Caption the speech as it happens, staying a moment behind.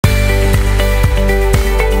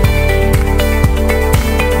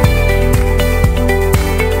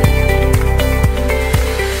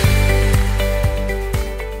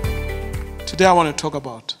today I want to talk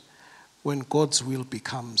about when God's will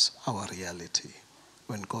becomes our reality.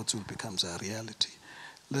 When God's will becomes our reality.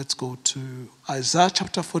 Let's go to Isaiah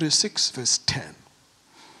chapter 46, verse 10.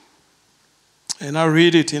 And I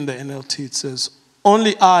read it in the NLT. It says,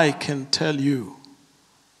 "Only I can tell you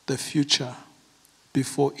the future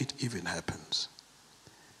before it even happens.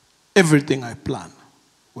 Everything I plan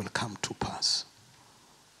will come to pass.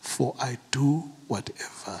 For I do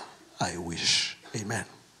whatever I wish." Amen.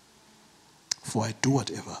 For I do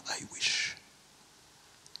whatever I wish.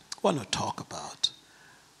 I want to talk about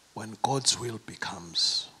when God's will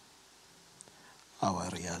becomes our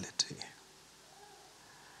reality.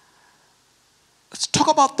 Let's talk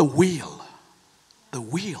about the will. The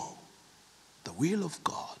will. The will of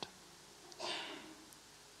God.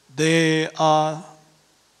 There are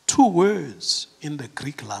two words in the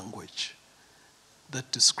Greek language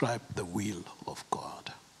that describe the will of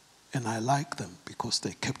God. And I like them because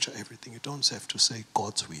they capture everything. You don't have to say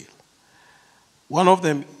God's will. One of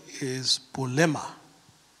them is polema,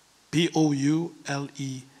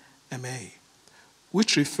 Boulema,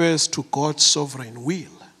 which refers to God's sovereign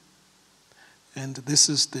will. And this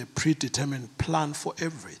is the predetermined plan for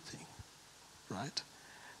everything, right?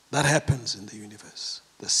 That happens in the universe.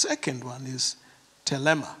 The second one is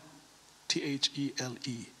telema,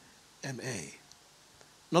 Thelema.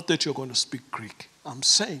 Not that you're going to speak Greek. I'm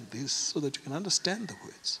saying this so that you can understand the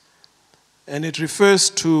words. And it refers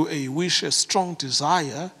to a wish, a strong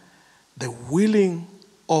desire, the willing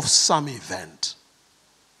of some event,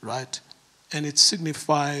 right? And it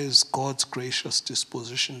signifies God's gracious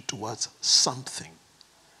disposition towards something.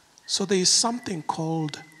 So there is something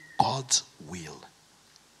called God's will,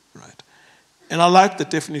 right? And I like the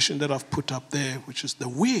definition that I've put up there, which is the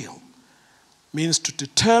will means to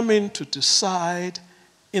determine, to decide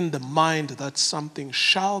in the mind that something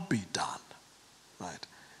shall be done, right?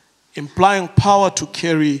 Implying power to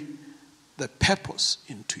carry the purpose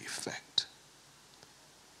into effect.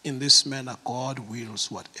 In this manner, God wills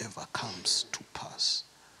whatever comes to pass.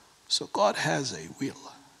 So God has a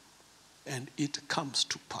will, and it comes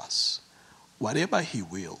to pass. Whatever he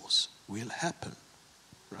wills will happen,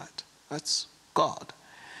 right? That's God.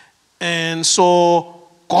 And so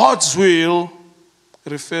God's will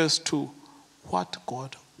refers to what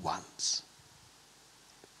God wants.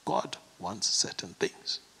 God wants certain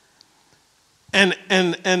things. And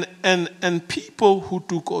people who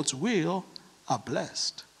do God's will are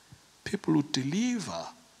blessed. People who deliver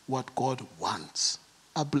what God wants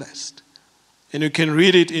are blessed. And you can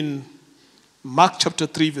read it in Mark chapter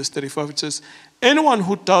 3, verse 35. It says, "Anyone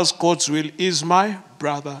who does God's will is my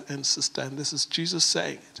brother and sister." And this is Jesus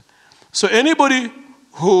saying it. So anybody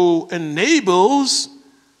who enables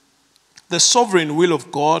the sovereign will of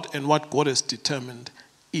God and what God has determined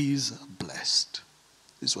is blessed.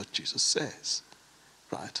 Is what Jesus says,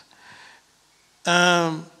 right?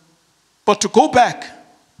 But to go back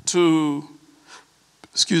to,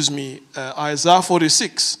 Isaiah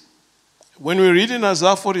 46. When we read in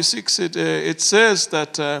Isaiah 46, it says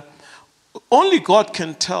that only God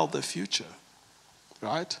can tell the future,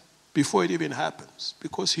 right? Before it even happens,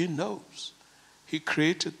 because he knows. He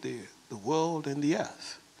created the world and the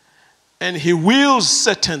earth. And he wills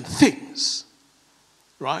certain things,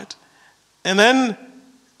 right? And then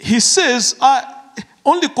he says,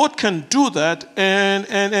 only God can do that. And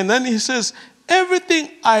then he says,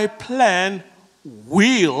 everything I plan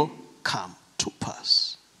will come to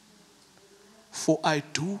pass. For I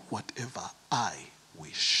do whatever I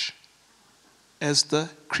wish as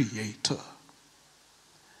the creator.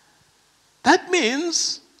 That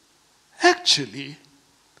means, actually,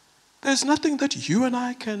 there's nothing that you and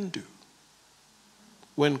I can do.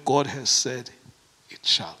 When God has said, it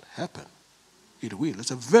shall happen. It will.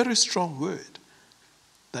 It's a very strong word.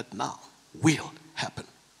 That now will happen.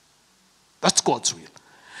 That's God's will.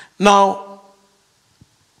 Now,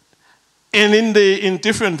 and in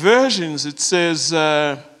different versions, it says,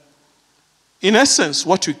 in essence,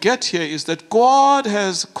 what you get here is that God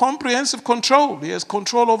has comprehensive control. He has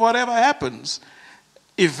control over whatever happens.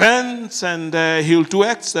 Events, and he'll do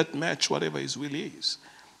acts that match whatever his will is.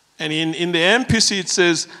 And in the MPC it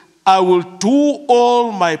says, I will do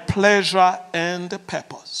all my pleasure and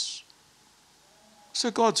purpose.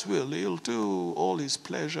 So God's will, he'll do all his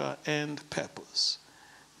pleasure and purpose.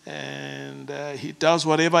 And he does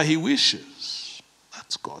whatever he wishes.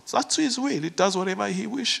 That's God's. That's his will. He does whatever he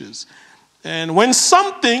wishes. And when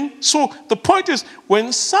something, so the point is,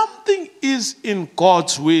 when something is in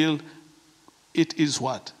God's will, it is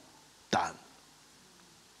what? Done.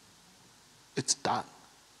 It's done.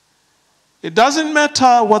 It doesn't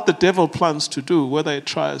matter what the devil plans to do, whether he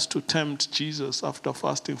tries to tempt Jesus after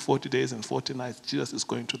fasting 40 days and 40 nights, Jesus is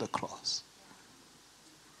going to the cross.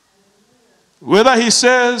 Whether he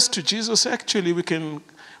says to Jesus, actually, we can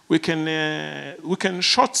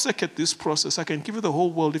short circuit this process. I can give you the whole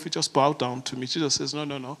world if you just bow down to me. Jesus says,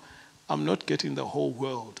 no. I'm not getting the whole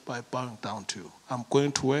world by bowing down to you. I'm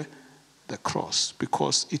going to where? The cross,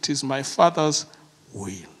 because it is my Father's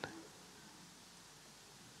will.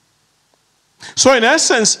 So in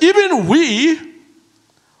essence, even we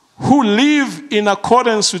who live in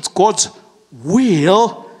accordance with God's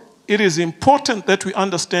will, it is important that we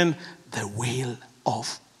understand the will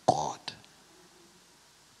of God.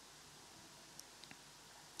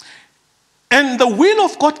 And the will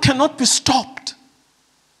of God cannot be stopped.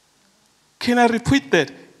 Can I repeat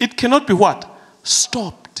that? It cannot be what?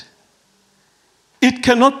 Stopped. It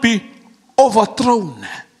cannot be overthrown.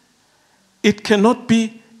 It cannot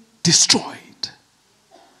be destroyed.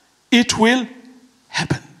 It will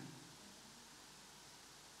happen.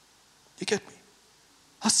 You get me?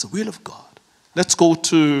 That's the will of God. Let's go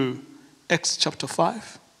to Acts chapter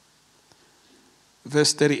 5,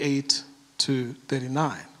 verse 38 to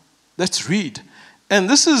 39. Let's read. And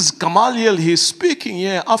this is Gamaliel, he's speaking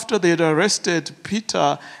here after they had arrested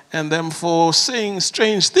Peter and them for saying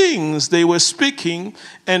strange things. They were speaking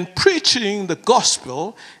and preaching the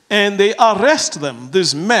gospel, and they arrest them,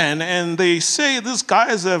 these men, and they say, these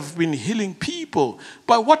guys have been healing people.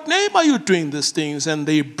 By what name are you doing these things? And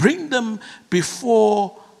they bring them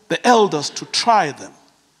before the elders to try them.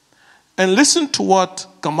 And listen to what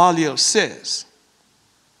Gamaliel says.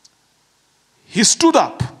 He stood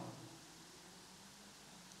up.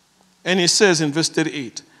 And he says in verse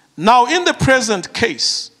 38, now in the present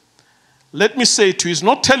case, let me say to you, he's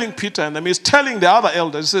not telling Peter and them, he's telling the other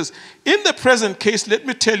elders. He says, in the present case, let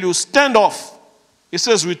me tell you, stand off. He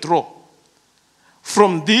says, withdraw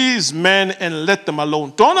from these men and let them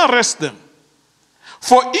alone. Don't arrest them.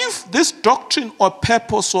 For if this doctrine or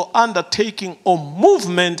purpose or undertaking or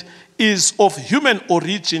movement is of human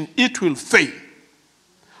origin, it will fail,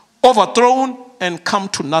 overthrown, and come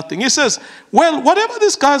to nothing. He says, well, whatever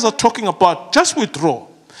these guys are talking about, just withdraw.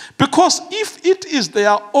 Because if it is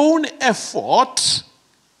their own effort,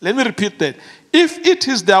 let me repeat that. If it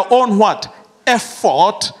is their own what?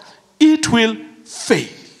 Effort, it will fail.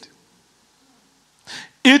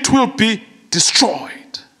 It will be destroyed.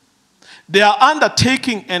 Their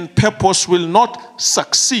undertaking and purpose will not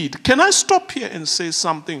succeed. Can I stop here and say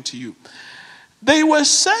something to you? They were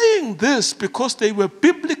saying this because they were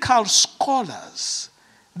biblical scholars.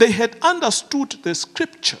 They had understood the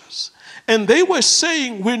scriptures. And they were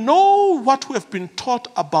saying, we know what we have been taught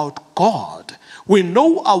about God. We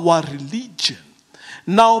know our religion.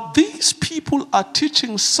 Now, these people are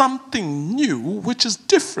teaching something new, which is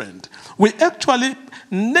different. We actually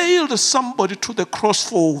nailed somebody to the cross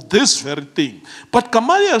for this very thing. But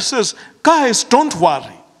Gamaliel says, guys, don't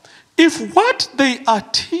worry. If what they are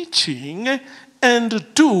teaching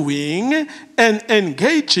and doing and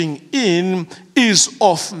engaging in is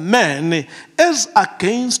of man as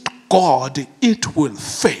against God, it will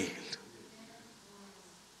fail.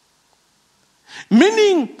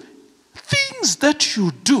 Meaning, things that you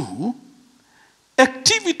do,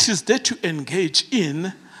 activities that you engage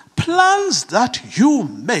in, plans that you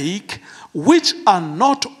make which are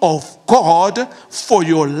not of God for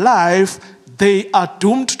your life, they are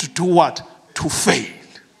doomed to do what? To fail.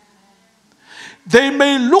 They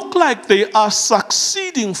may look like they are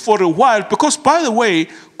succeeding for a while because, by the way,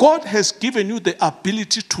 God has given you the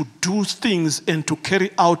ability to do things and to carry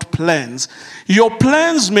out plans. Your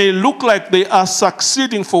plans may look like they are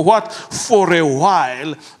succeeding for what? For a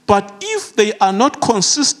while. But if they are not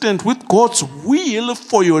consistent with God's will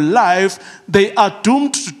for your life, they are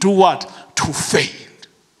doomed to do what? To fail.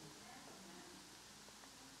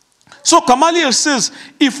 So Gamaliel says,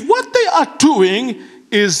 if what they are doing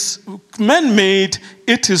is man-made,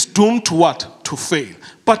 it is doomed to what? To fail.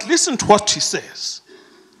 But listen to what he says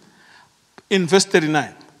in verse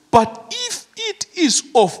 39. But if it is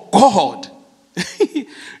of God,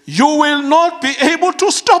 you will not be able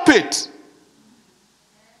to stop it.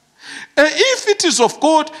 And if it is of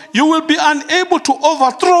God, you will be unable to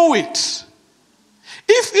overthrow it.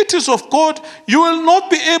 If it is of God, you will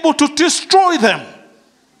not be able to destroy them.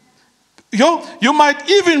 You might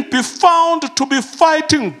even be found to be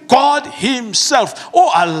fighting God himself. Oh,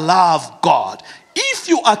 I love God. If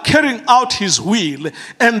you are carrying out his will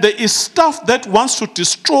and there is stuff that wants to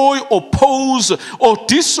destroy, oppose, or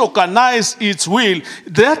disorganize its will,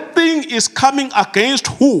 that thing is coming against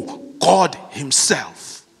who? God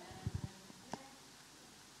himself.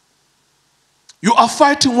 You are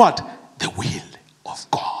fighting what? the will of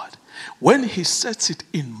God. When he sets it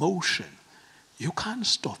in motion, you can't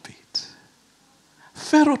stop it.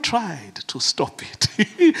 Pharaoh tried to stop it.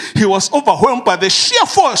 He was overwhelmed by the sheer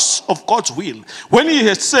force of God's will. When he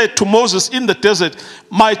had said to Moses in the desert,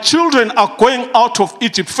 my children are going out of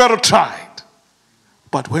Egypt, Pharaoh tried.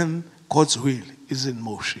 But when God's will is in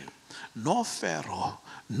motion, no Pharaoh,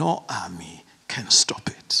 no army can stop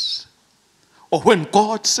it. Or when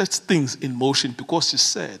God sets things in motion, because he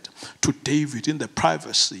said to David in the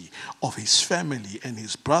privacy of his family and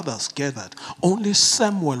his brothers gathered, only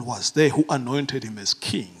Samuel was there who anointed him as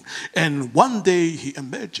king. And one day he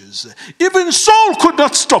emerges. Even Saul could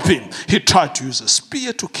not stop him. He tried to use a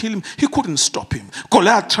spear to kill him. He couldn't stop him.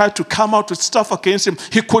 Goliath tried to come out with stuff against him.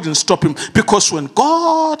 He couldn't stop him. Because when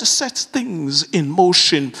God sets things in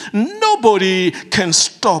motion, nobody can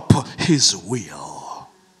stop his will.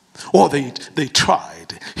 Or they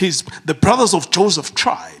tried. The brothers of Joseph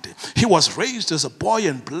tried. He was raised as a boy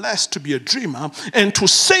and blessed to be a dreamer and to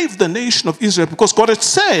save the nation of Israel, because God had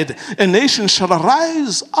said, a nation shall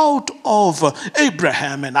arise out of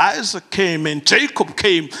Abraham, and Isaac came and Jacob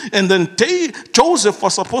came, and then Joseph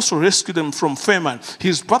was supposed to rescue them from famine.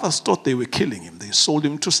 His brothers thought they were killing him. They sold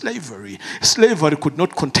him to slavery. Slavery could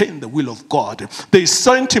not contain the will of God. They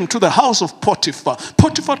sent him to the house of Potiphar.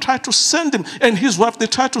 Potiphar tried to send him, and his wife, they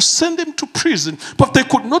tried to send him to prison, but they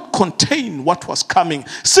could not contain what was coming.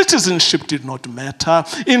 Citizenship did not matter.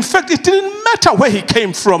 In fact, it didn't matter where he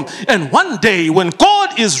came from. And one day, when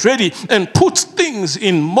God is ready and puts things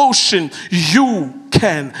in motion, you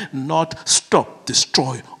cannot stop,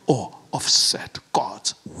 destroy, or offset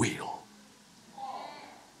God's will.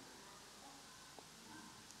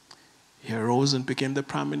 He arose and became the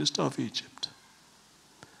prime minister of Egypt.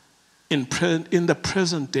 In the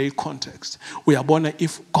present day context, we are wondering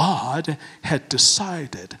if God had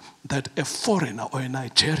decided that a foreigner or a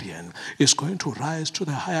Nigerian is going to rise to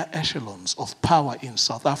the higher echelons of power in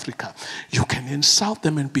South Africa. You can insult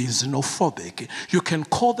them and be xenophobic. You can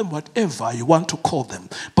call them whatever you want to call them.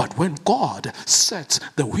 But when God sets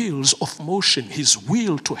the wheels of motion, his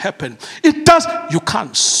will to happen, you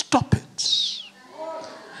can't stop it.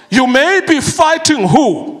 You may be fighting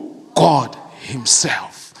who? God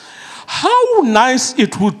himself. How nice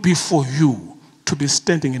it would be for you to be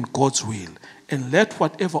standing in God's will and let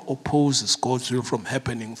whatever opposes God's will from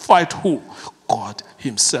happening fight who? God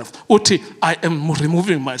himself. Uti, I am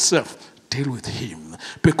removing myself. Deal with him,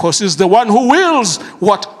 because he's the one who wills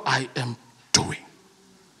what I am doing.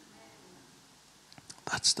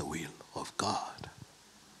 That's the will of God.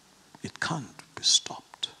 It can't be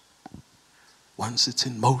stopped. Once it's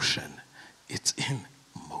in motion, it's in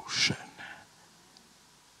motion.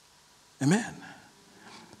 Amen.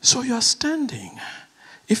 So you are standing.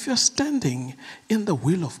 If you're standing in the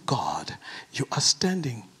will of God, you are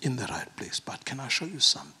standing in the right place. But can I show you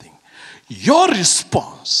something? Your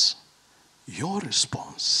response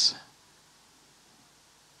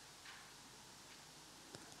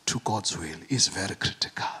to God's will is very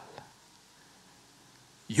critical.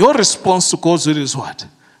 Your response to God's will is what?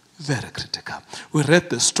 Very critical. We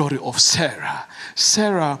read the story of Sarah.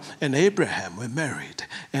 Sarah and Abraham were married,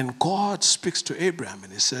 and God speaks to Abraham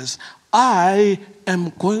and he says, I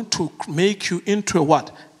am going to make you into a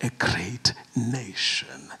what? A great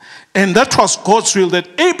nation. And that was God's will, that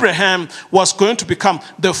Abraham was going to become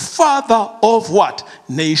the father of what?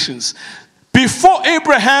 Nations. Before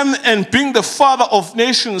Abraham and being the father of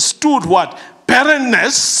nations stood what?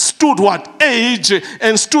 Barrenness, stood what? Age,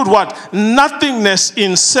 and stood what? Nothingness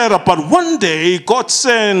in Sarah. But one day, God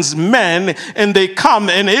sends men, and they come,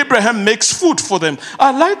 and Abraham makes food for them.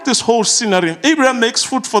 I like this whole scenario. Abraham makes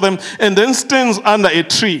food for them, and then stands under a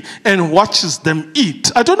tree and watches them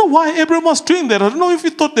eat. I don't know why Abraham was doing that. I don't know if he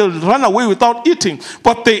thought they'll run away without eating.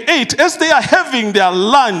 But they ate. As they are having their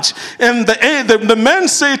lunch, and the men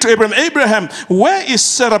say to Abraham, Abraham, where is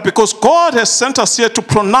Sarah? Because God has sent us here to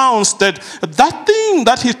pronounce that thing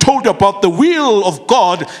that he told you about, the will of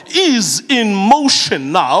God, is in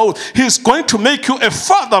motion now. He's going to make you a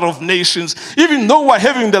father of nations. Even though we're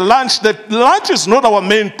having the lunch is not our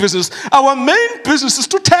main business. Our main business is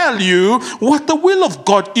to tell you what the will of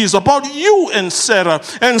God is about you and Sarah.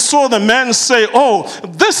 And so the men say, oh,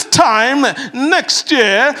 this time next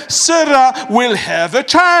year, Sarah will have a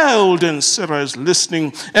child. And Sarah is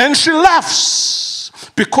listening, and she laughs.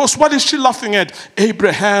 Because what is she laughing at?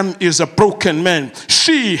 Abraham is a broken man.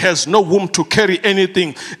 She has no womb to carry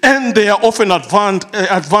anything. And they are of an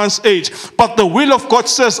advanced age. But the will of God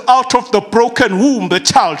says, out of the broken womb, the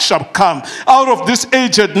child shall come. Out of this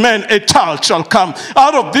aged man, a child shall come.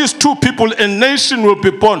 Out of these two people, a nation will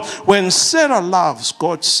be born. When Sarah laughs,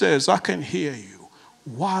 God says, I can hear you.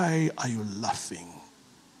 Why are you laughing?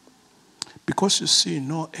 Because you see,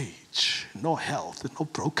 no age, no health, no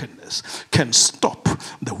brokenness can stop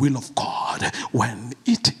the will of God when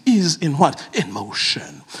it is in what? In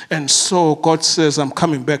motion. And so God says, I'm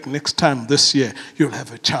coming back next time this year, you'll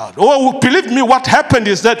have a child. Oh, believe me, what happened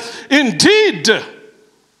is that indeed,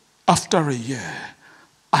 after a year,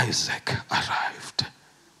 Isaac arrived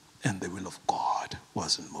and the will of God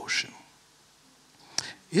was in motion.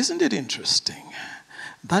 Isn't it interesting?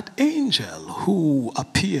 That angel who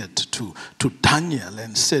appeared to Daniel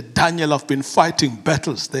and said, Daniel, I've been fighting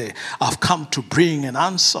battles there. I've come to bring an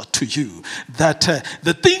answer to you. That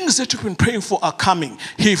the things that you've been praying for are coming.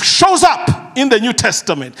 He shows up in the New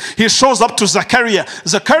Testament. He shows up to Zachariah.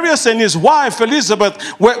 Zacharias and his wife, Elizabeth,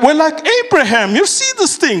 were like Abraham. You see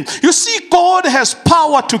this thing. You see, God has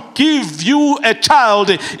power to give you a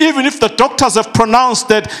child, even if the doctors have pronounced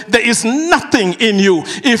that there is nothing in you.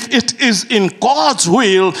 If it is in God's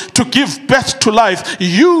will to give birth to life,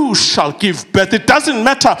 you shall give birth. It doesn't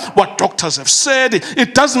matter what doctors have said.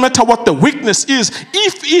 It doesn't matter what the weakness is.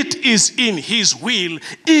 If it is in his will,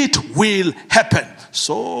 it will happen.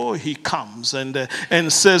 So he comes and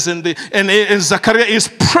says, and Zachariah is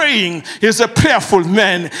praying. He's a prayerful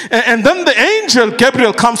man. And then the angel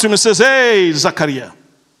Gabriel comes to him and says, hey, Zachariah,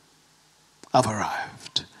 I've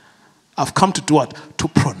arrived. I've come to do what? To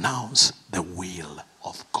pronounce the will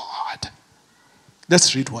of God.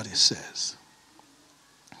 Let's read what it says.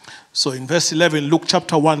 So in verse 11, Luke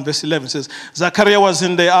chapter 1, verse 11 says, Zachariah was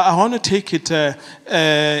in there. I want to take it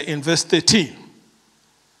in verse 13.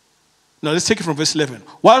 No, let's take it from verse 11.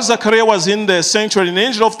 While Zachariah was in the sanctuary, an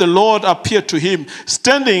angel of the Lord appeared to him,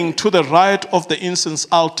 standing to the right of the incense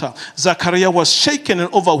altar. Zachariah was shaken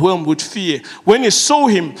and overwhelmed with fear when he saw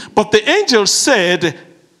him. But the angel said,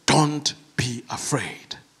 don't be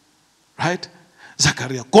afraid. Right?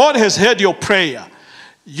 Zachariah, God has heard your prayer.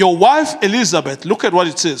 Your wife Elizabeth, look at what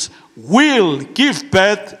it says, will give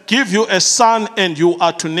birth, give you a son, and you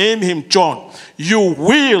are to name him John. You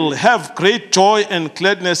will have great joy and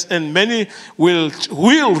gladness, and many will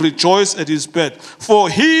rejoice at his birth. For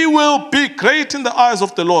he will be great in the eyes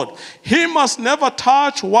of the Lord. He must never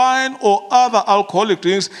touch wine or other alcoholic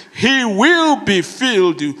drinks. He will be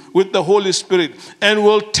filled with the Holy Spirit and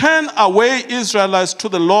will turn away Israelites to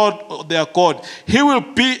the Lord their God. He will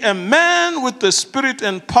be a man with the spirit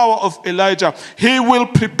and power of Elijah. He will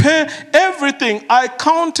prepare everything. I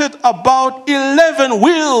counted about 11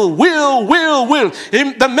 will.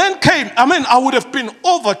 The man came. I would have been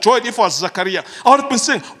overjoyed if I was Zachariah. I would have been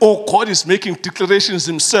saying, oh, God is making declarations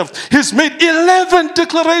himself. He's made 11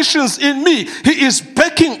 declarations in me. He is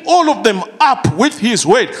backing all of them up with his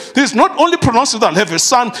word. He's not only pronouncing that I'll have a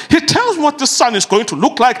son. He tells me what the son is going to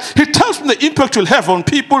look like. He tells me the impact he'll have on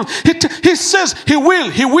people. He says he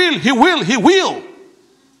will.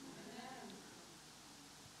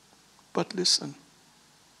 But listen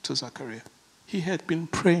to Zachariah. He had been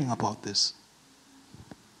praying about this.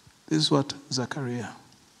 This is what Zachariah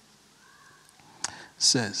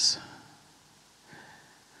says.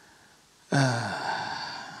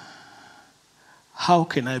 How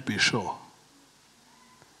can I be sure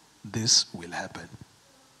this will happen?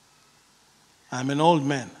 I'm an old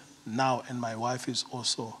man now, and my wife is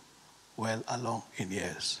also well along in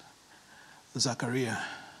years. Zachariah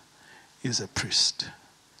is a priest.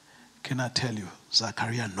 Can I tell you,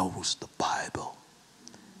 Zachariah knows the Bible.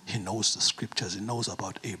 He knows the scriptures. He knows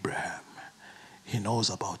about Abraham. He knows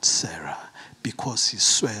about Sarah because he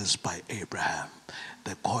swears by Abraham,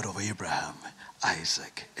 the God of Abraham,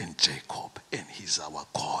 Isaac, and Jacob. And he's our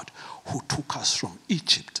God who took us from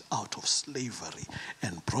Egypt out of slavery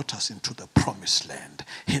and brought us into the promised land.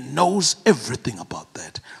 He knows everything about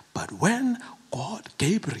that. But when God,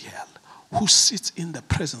 Gabriel, who sits in the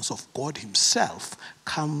presence of God himself,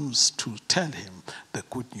 comes to tell him the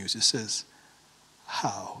good news, he says,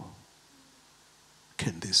 how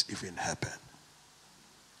can this even happen?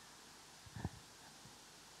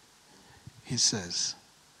 He says,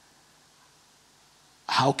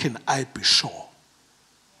 how can I be sure?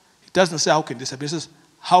 He doesn't say, how can this happen? He says,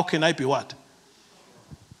 how can I be what?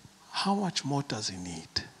 How much more does he need?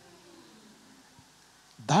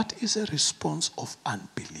 That is a response of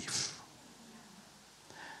unbelief.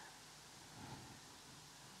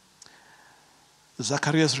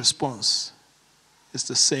 Zachariah's response is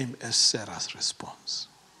the same as Sarah's response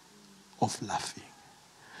of laughing.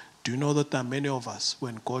 Do you know that there are many of us,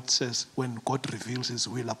 when God reveals his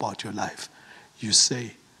will about your life, you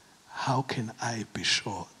say, how can I be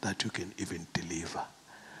sure that you can even deliver?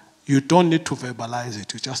 You don't need to verbalize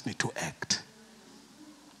it, you just need to act.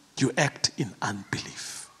 You act in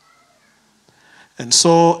unbelief. And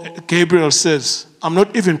so Gabriel says, I'm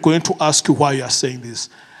not even going to ask you why you are saying this.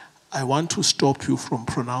 I want to stop you from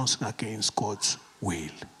pronouncing against God's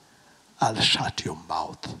will. I'll shut your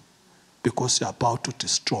mouth because you're about to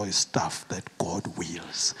destroy stuff that God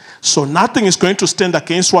wills. So nothing is going to stand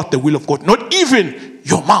against what the will of God, not even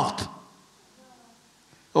your mouth.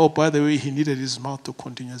 Oh, by the way, he needed his mouth to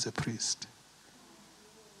continue as a priest.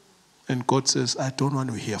 And God says, I don't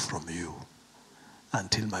want to hear from you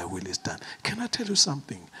until my will is done. Can I tell you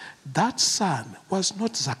something? That son was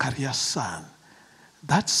not Zachariah's son.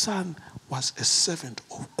 That son was a servant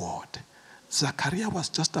of God. Zachariah was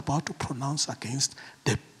just about to pronounce against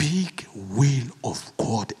the big will of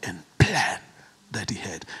God and plan that he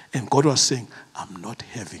had. And God was saying, I'm not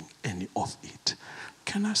having any of it.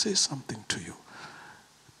 Can I say something to you?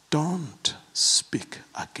 Don't speak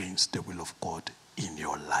against the will of God in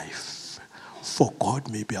your life. For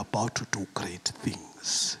God may be about to do great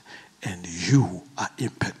things, and you are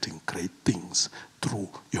impacting great things through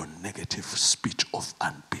your negative speech of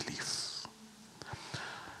unbelief.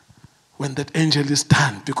 When that angel is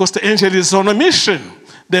done, because the angel is on a mission,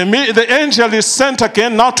 the angel is sent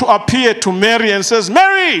again now to appear to Mary and says,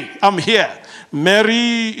 Mary, I'm here.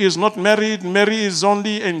 Mary is not married. Mary is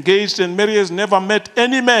only engaged, and Mary has never met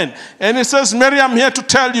any man. And he says, Mary, I'm here to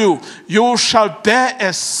tell you, you shall bear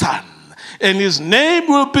a son, and his name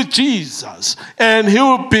will be Jesus. And he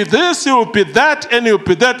will be this, he will be that, and he will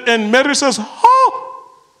be that. And Mary says, oh!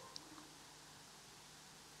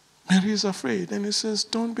 Mary is afraid. And he says,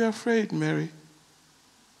 don't be afraid, Mary.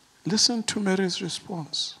 Listen to Mary's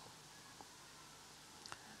response.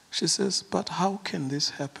 She says, but how can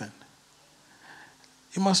this happen?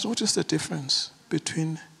 You must notice the difference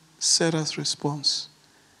between Sarah's response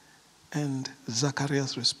and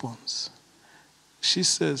Zachariah's response. She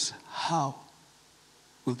says, how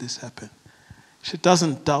will this happen? She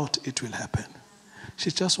doesn't doubt it will happen.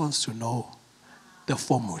 She just wants to know the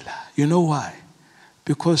formula. You know why?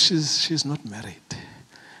 Because she's not married.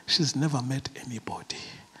 She's never met anybody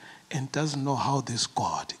and doesn't know how this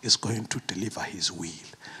God is going to deliver his will.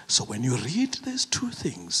 So when you read these two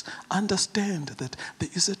things, understand that there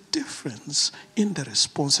is a difference in the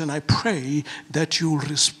response. And I pray that you'll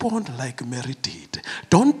respond like Mary did.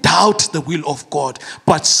 Don't doubt the will of God,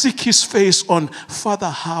 but seek his face on, Father,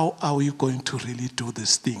 how are you going to really do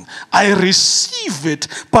this thing? I receive it,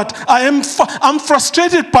 but I'm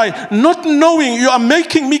frustrated by not knowing. You are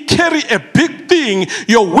making me carry a big thing.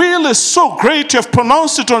 Your will is so great. You have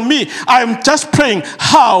pronounced it on me. I'm just praying,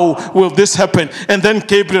 how will this happen? And then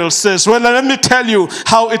Gabriel says, well, let me tell you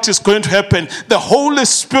how it is going to happen. The Holy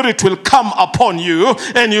Spirit will come upon you,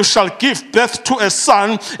 and you shall give birth to a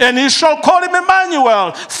son, and you shall call him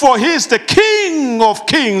Emmanuel, for he is the King of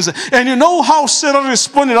Kings. And you know how Sarah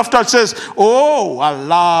responded after it says, oh, I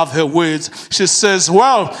love her words. She says,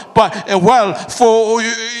 for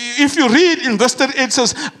if you read in verse 38, it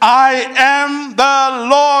says, I am the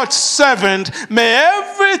Lord's servant. May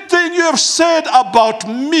everything you have said about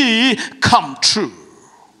me come true.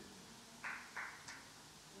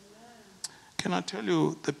 Can I tell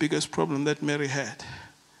you the biggest problem that Mary had?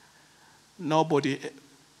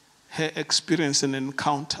 Her experience and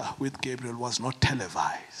encounter with Gabriel was not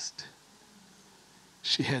televised.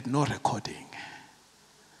 She had no recording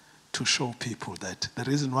to show people that the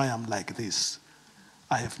reason why I'm like this,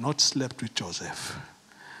 I have not slept with Joseph.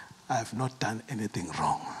 I have not done anything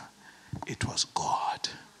wrong. It was God.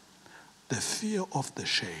 The fear of the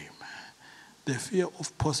shame, the fear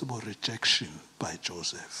of possible rejection by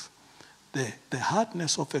Joseph, the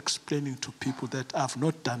hardness of explaining to people that I've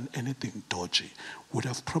not done anything dodgy would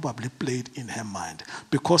have probably played in her mind,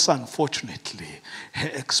 because unfortunately her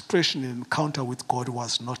expression and encounter with God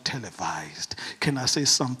was not televised. Can I say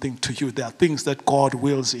something to you? There are things that God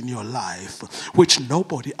wills in your life which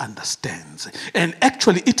nobody understands, and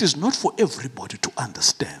actually it is not for everybody to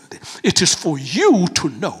understand. It is for you to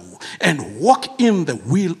know and walk in the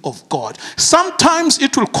will of God. Sometimes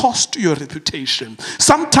it will cost your reputation.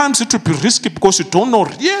 Sometimes it will be risky because you don't know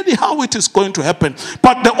really how it is going to happen.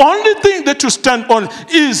 But the only thing that you stand on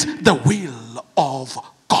is the will of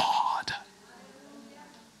God.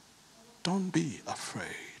 Don't be afraid.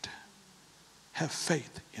 Have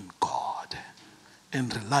faith in God.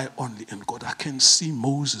 and rely only on God. I can see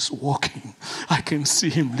Moses walking. I can see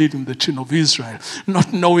him leading the children of Israel,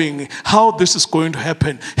 not knowing how this is going to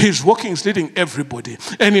happen. He's walking, he's leading everybody.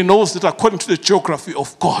 And he knows that according to the geography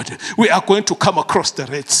of God, we are going to come across the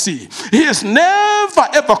Red Sea. He has never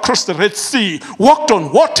ever crossed the Red Sea, walked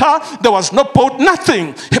on water. There was no boat,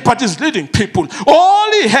 nothing. But he's leading people.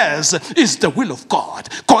 All he has is the will of God.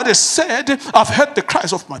 God has said, I've heard the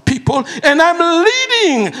cries of my people, and I'm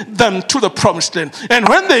leading them to the promised land. And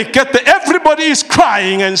when they get there, everybody is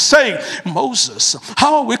crying and saying, Moses,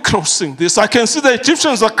 how are we crossing this? I can see the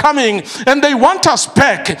Egyptians are coming and they want us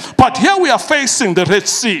back. But here we are facing the Red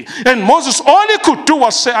Sea. And Moses, all he could do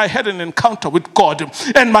was say, I had an encounter with God.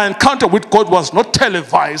 And my encounter with God was not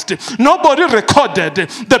televised. Nobody recorded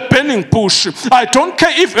the burning bush. I don't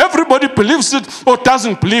care if everybody believes it or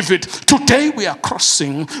doesn't believe it. Today we are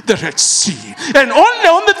crossing the Red Sea. And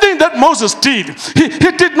only thing that Moses did,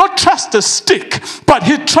 he did not trust the stick, but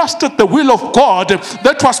he trusted the will of God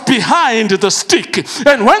that was behind the stick.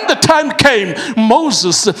 And when the time came,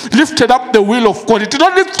 Moses lifted up the will of God. He did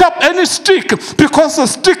not lift up any stick, because the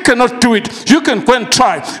stick cannot do it. You can go and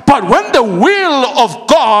try. But when the will of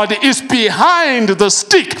God is behind the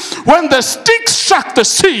stick, when the stick struck the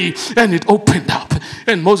sea and it opened up,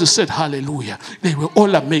 and Moses said, hallelujah, they were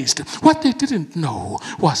all amazed. What they didn't know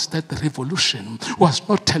was that the revolution was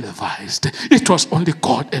not televised. It was only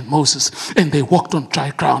God and Moses, and they walked on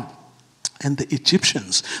dry ground. And the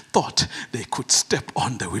Egyptians thought they could step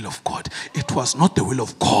on the will of God. It was not the will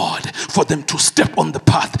of God for them to step on the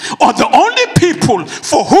path. Or the only people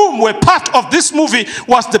for whom were part of this movie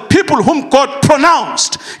was the people whom God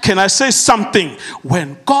pronounced. Can I say something?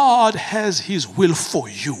 When God has his will for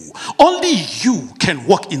you, only you can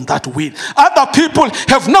walk in that will. Other people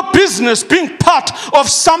have no business being part of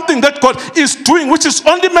something that God is doing, which is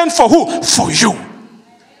only meant for who? For you.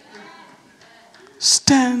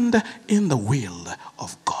 Stand in the will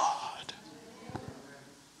of God.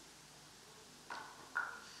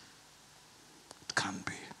 It can't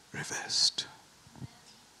be reversed.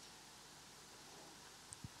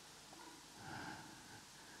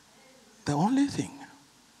 The only thing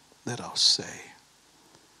that I'll say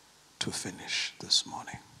to finish this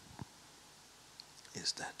morning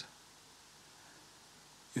is that,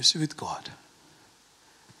 you see, with God,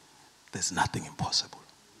 there's nothing impossible.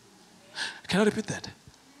 Can I repeat that?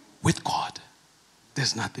 With God,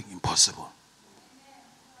 there's nothing impossible.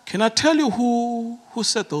 Can I tell you who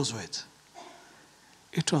said those words?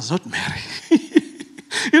 It was not Mary.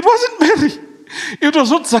 It wasn't Mary. It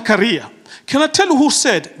was not Zachariah. Can I tell you who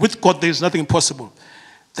said, with God, there's nothing impossible?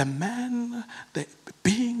 The man, the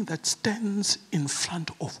being that stands in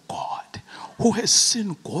front of God, who has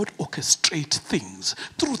seen God orchestrate things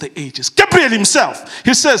through the ages. Gabriel himself,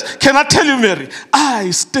 he says, can I tell you, Mary,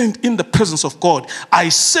 I stand in the presence of God. I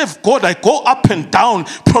serve God. I go up and down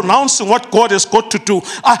pronouncing what God has got to do.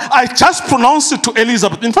 I just pronounce it to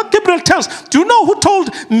Elizabeth. In fact, Gabriel tells, do you know who told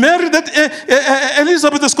Mary that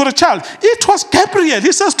Elizabeth has got a child? It was Gabriel.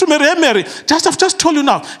 He says to Mary, hey Mary, I've just told you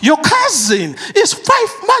now, your cousin is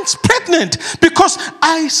 5 months pregnant, because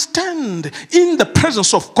I stand in the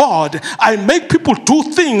presence of God. I make people do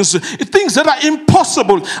things that are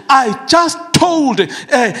impossible. I just told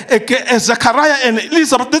Zachariah and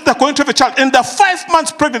Elizabeth that they're going to have a child, and they're 5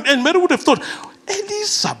 months pregnant. And Mary would have thought,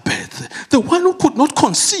 Elizabeth, the one who could not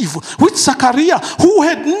conceive, with Zachariah, who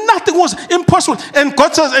had nothing, was impossible. And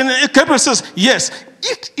God says, and Gabriel says, yes,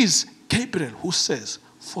 it is Gabriel who says,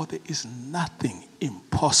 for there is nothing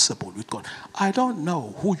impossible with God. I don't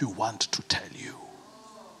know who you want to tell you.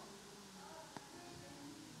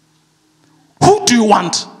 Who do you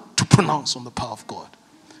want to pronounce on the power of God?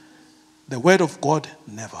 The word of God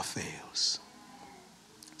never fails.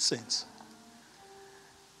 Saints,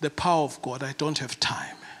 the power of God, I don't have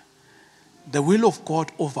time. The will of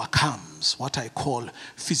God overcomes what I call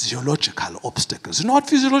physiological obstacles. You know what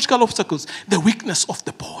physiological obstacles? The weakness of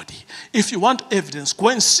the body. If you want evidence, go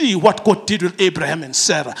and see what God did with Abraham and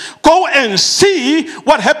Sarah. Go and see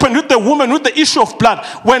what happened with the woman with the issue of blood.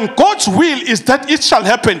 When God's will is that it shall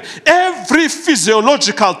happen, every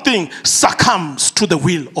physiological thing succumbs to the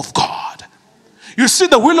will of God. You see,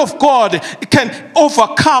 the will of God can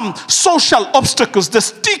overcome social obstacles, the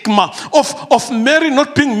stigma of Mary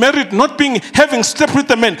not being married, having slept with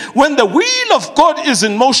the men. When the will of God is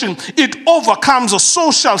in motion, it overcomes a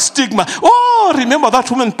social stigma. Oh, remember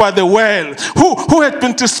that woman by the well who had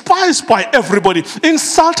been despised by everybody,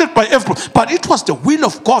 insulted by everybody. But it was the will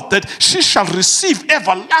of God that she shall receive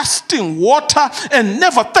everlasting water and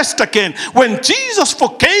never thirst again. When Jesus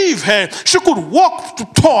forgave her, she could walk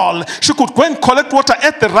tall. She could go and collect collect water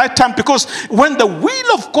at the right time, because when the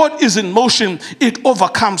will of God is in motion, it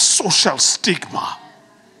overcomes social stigma.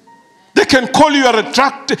 They can call you a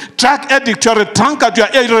drug addict, you're a drunkard,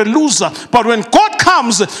 you're a loser. But when God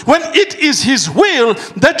comes, when it is his will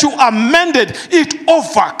that you are mended, it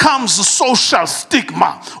overcomes social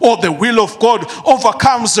stigma. Or the will of God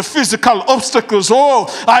overcomes the physical obstacles. Oh,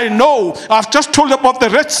 I know, I've just told you about the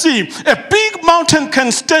Red Sea. A big mountain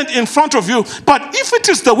can stand in front of you, but if it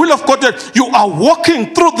is the will of God that you are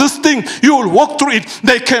walking through this thing, you will walk through it.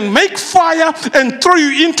 They can make fire and throw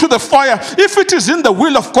you into the fire. If it is in the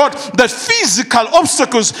will of God that physical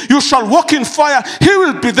obstacles, you shall walk in fire, he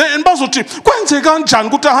will be there. And bazothi kwenze kanjani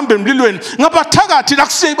ukuthi ahambe emlilweni ngabathakathi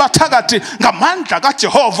lakusebathakathi ngamandla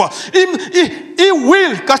kaJehova.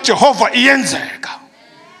 I-will kaJehova iyenzeka.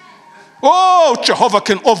 Oh, Jehovah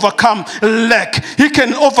can overcome lack. He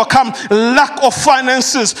can overcome lack of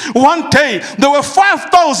finances. One day, there were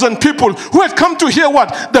 5,000 people who had come to hear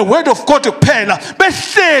what? The word of God kuphela.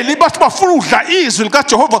 Behleli bathi bafuna ukudla izwi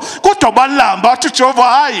likaJehova. Kodwa balamba bathi Jehova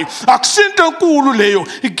hayi, akusinto enkulu leyo.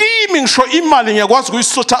 Kimi ngisho imali ngiyakwazi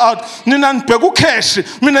ukuyisota out. Nina nibheka ucash.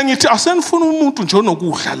 Mina ngithi asenifuna umuntu nje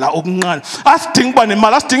onokudla la okuncane. Asidingi ba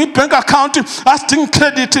nemali, asidingi ibank account, asidingi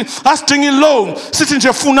credit, asidingi loan. Sithi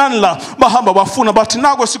nje funani la. Bahamba bafuna bathi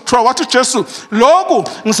nako sikuthiwa wathi Jesu lokhu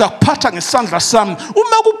ngizakuphatha ngesandla sami,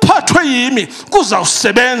 uma kuphathwe yimi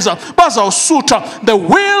kuzawusebenza bazawusutha. The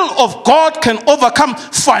will of God can overcome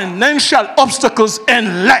financial obstacles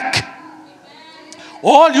and lack.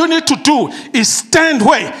 All you need to do is stand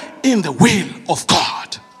where? In the will of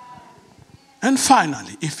God. And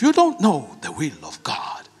finally, if you don't know the will of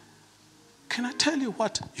God, can I tell you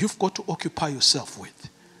what you've got to occupy yourself with?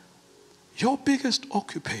 Your biggest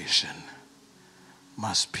occupation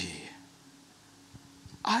must be,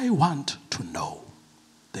 I want to know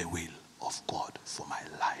the will of God for my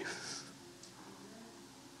life.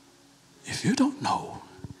 If you don't know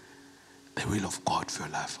the will of God for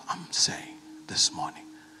your life, I'm saying this morning,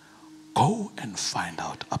 go and find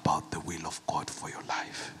out about the will of God for your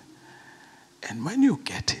life. And when you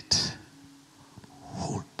get it,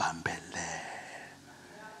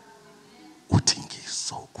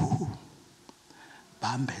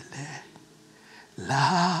 bambele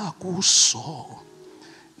la kuso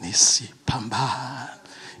nisipambana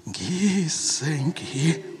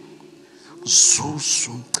ngisengi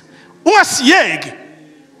zuzu ungasiyeki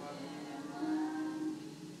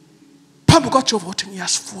phambi kaJehova uthi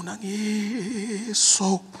ngiyasifuna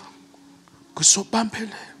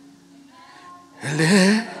ngisobambele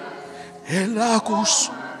le ela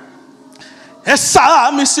kuso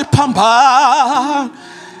esami siphambana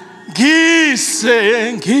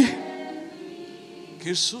ngisengi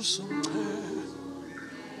ngisusu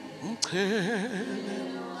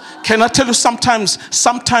Can I tell you, sometimes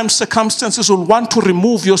circumstances will want to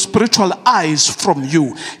remove your spiritual eyes from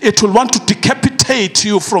you. It will want to decapitate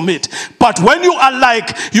you from it. But when you are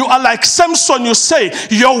like Samson, you say,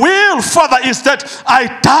 your will, Father, is that I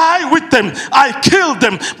die with them, I kill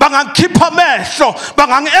them. Bangangikhipha amehlo,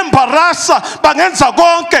 bangangi-embarrassa, bangenza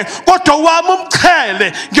konke, kodwa wami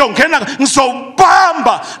umqhele ngiyongena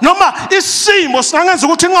ngizobamba. Noma isimo singangenza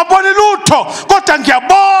ukuthi ngingaboni lutho, kodwa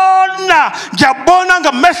ngiyabona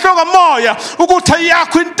ngamehlo kamoya ukuthi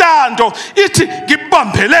yakho intando ithi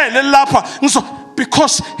ngibambelele lapha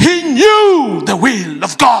because he knew the will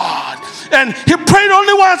of God. And he prayed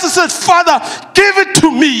only once and said, Father, give it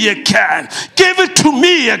to me again. Give it to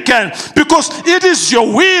me again. Because it is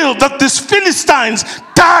your will that these Philistines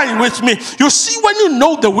die with me. You see, when you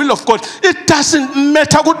know the will of God, it doesn't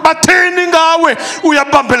matter ukuthi bathini ngawe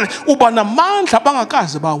uyabambele uba namandla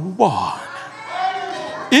bangakaze bawubona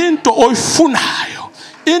into oyifunayo.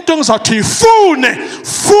 Into ngizathi funa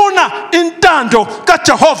intando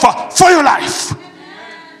kaJehova for your life.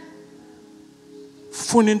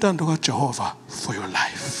 Funa intando kaJehova for your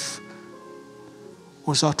life.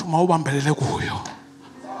 Uzathi uma ubambelele kuyo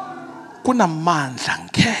kunamandla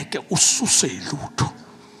ngeke ususe ilutho.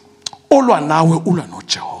 Olwa nawe ulwa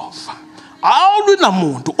noJehova. Awulwi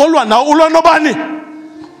namuntu, olwa nawe ulwa nobani?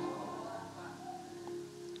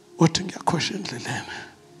 Uthi ngiyakhosha endleleni.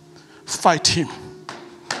 Fight him.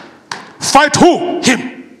 Fight who?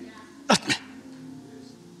 Him. Not me.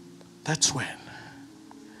 That's when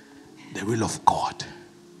the will of God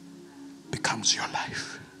becomes your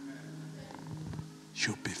life.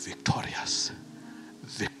 You'll be victorious.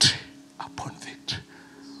 Victory upon victory.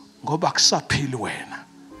 Ngoba kusaphili wena.